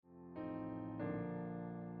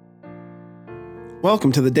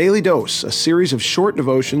Welcome to the Daily Dose, a series of short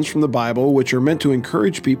devotions from the Bible which are meant to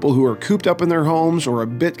encourage people who are cooped up in their homes or a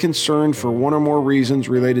bit concerned for one or more reasons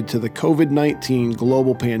related to the COVID-19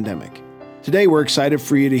 global pandemic. Today we're excited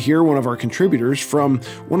for you to hear one of our contributors from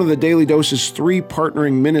one of the Daily Dose's 3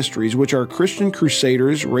 partnering ministries, which are Christian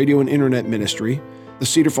Crusaders Radio and Internet Ministry, the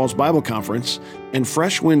Cedar Falls Bible Conference, and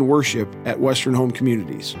Fresh Wind Worship at Western Home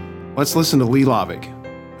Communities. Let's listen to Laaveg,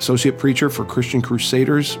 Associate Preacher for Christian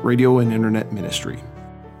Crusaders Radio and Internet Ministry.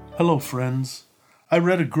 Hello, friends. I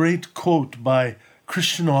read a great quote by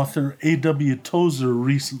Christian author A.W. Tozer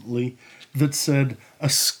recently that said, "A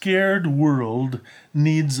scared world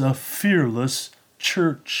needs a fearless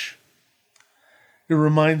church." It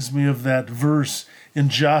reminds me of that verse in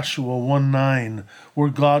Joshua 1:9, where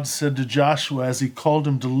God said to Joshua as he called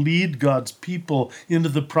him to lead God's people into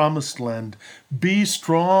the promised land, "Be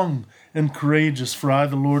strong and courageous, for I,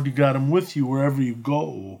 the Lord your God, am with you wherever you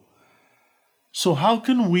go." So how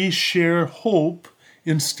can we share hope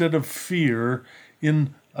instead of fear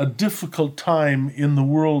in a difficult time in the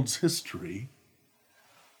world's history?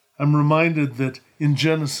 I'm reminded that in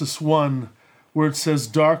Genesis 1, where it says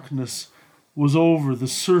darkness was over the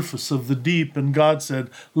surface of the deep, and God said,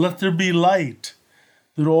 "Let there be light,"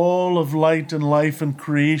 that all of light and life and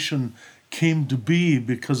creation came to be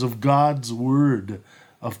because of God's word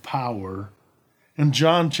of power. In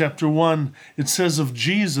John chapter 1, it says of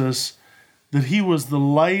Jesus that he was the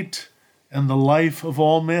light and the life of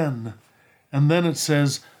all men. And then it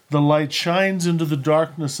says, the light shines into the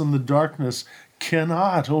darkness, and the darkness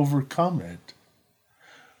cannot overcome it.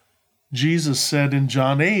 Jesus said in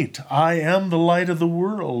John 8, "I am the light of the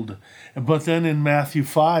world." But then in Matthew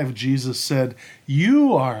 5, Jesus said,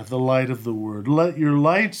 "You are the light of the world. Let your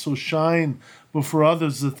light so shine before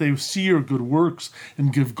others that they see your good works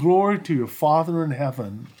and give glory to your Father in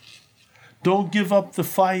heaven." Don't give up the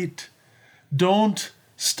fight. Don't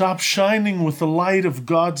stop shining with the light of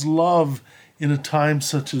God's love in a time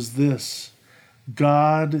such as this.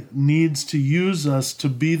 God needs to use us to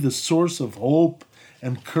be the source of hope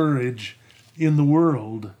and courage in the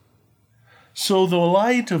world. So the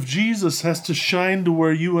light of Jesus has to shine to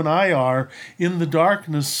where you and I are in the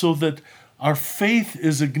darkness, so that our faith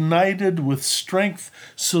is ignited with strength,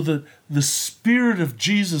 so that the Spirit of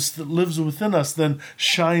Jesus that lives within us then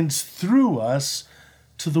shines through us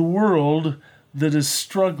to the world that is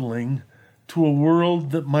struggling, to a world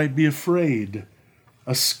that might be afraid.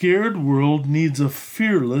 A scared world needs a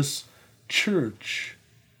fearless church.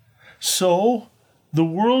 So, the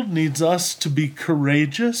world needs us to be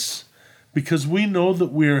courageous because we know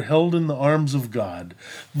that we are held in the arms of God.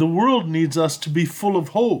 The world needs us to be full of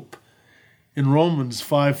hope. In Romans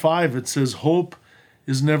 5:5 it says, "Hope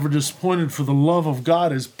is never disappointed, for the love of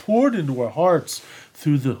God is poured into our hearts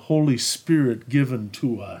through the Holy Spirit given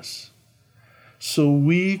to us." So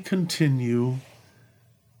we continue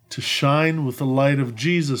to shine with the light of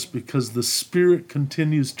Jesus because the Spirit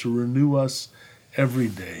continues to renew us every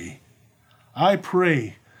day. I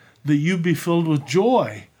pray that you be filled with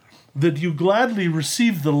joy, that you gladly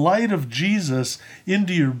receive the light of Jesus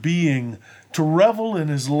into your being to revel in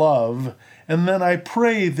his love, and then I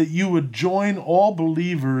pray that you would join all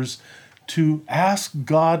believers to ask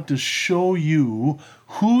God to show you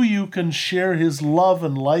who you can share his love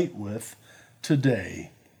and light with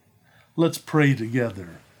today. Let's pray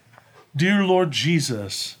together. Dear Lord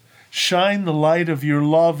Jesus, shine the light of your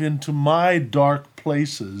love into my dark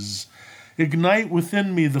places. Ignite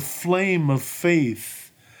within me the flame of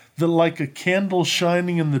faith, that like a candle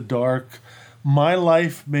shining in the dark, my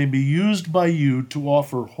life may be used by you to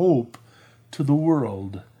offer hope to the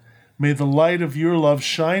world. May the light of your love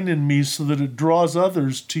shine in me so that it draws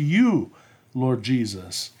others to you, Lord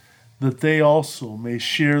Jesus, that they also may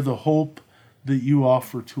share the hope that you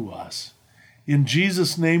offer to us. In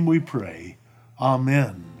Jesus' name we pray.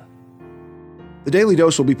 Amen. The Daily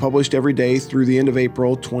Dose will be published every day through the end of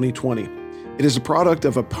April 2020. It is a product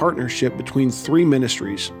of a partnership between 3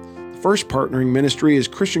 ministries. The first partnering ministry is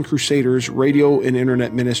Christian Crusaders Radio and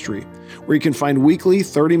Internet Ministry, where you can find weekly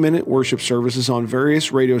 30-minute worship services on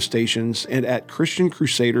various radio stations and at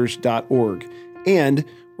christiancrusaders.org, and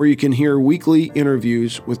where you can hear weekly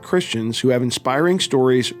interviews with Christians who have inspiring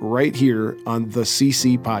stories right here on the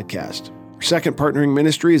CC Podcast. Our second partnering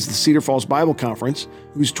ministry is the Cedar Falls Bible Conference,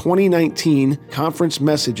 whose 2019 conference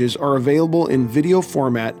messages are available in video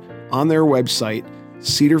format on their website,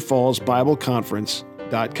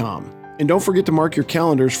 cedarfallsbibleconference.com. And don't forget to mark your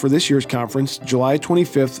calendars for this year's conference, July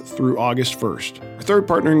 25th through August 1st. Our third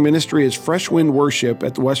partnering ministry is Fresh Wind Worship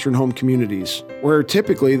at the Western Home Communities, where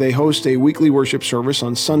typically they host a weekly worship service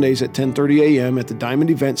on Sundays at 10:30 a.m. at the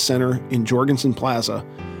Diamond Event Center in Jorgensen Plaza.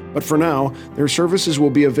 But for now, their services will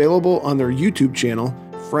be available on their YouTube channel,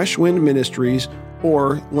 Fresh Wind Ministries,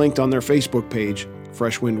 or linked on their Facebook page,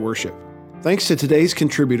 Fresh Wind Worship. Thanks to today's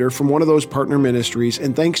contributor from one of those partner ministries,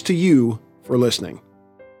 and thanks to you for listening.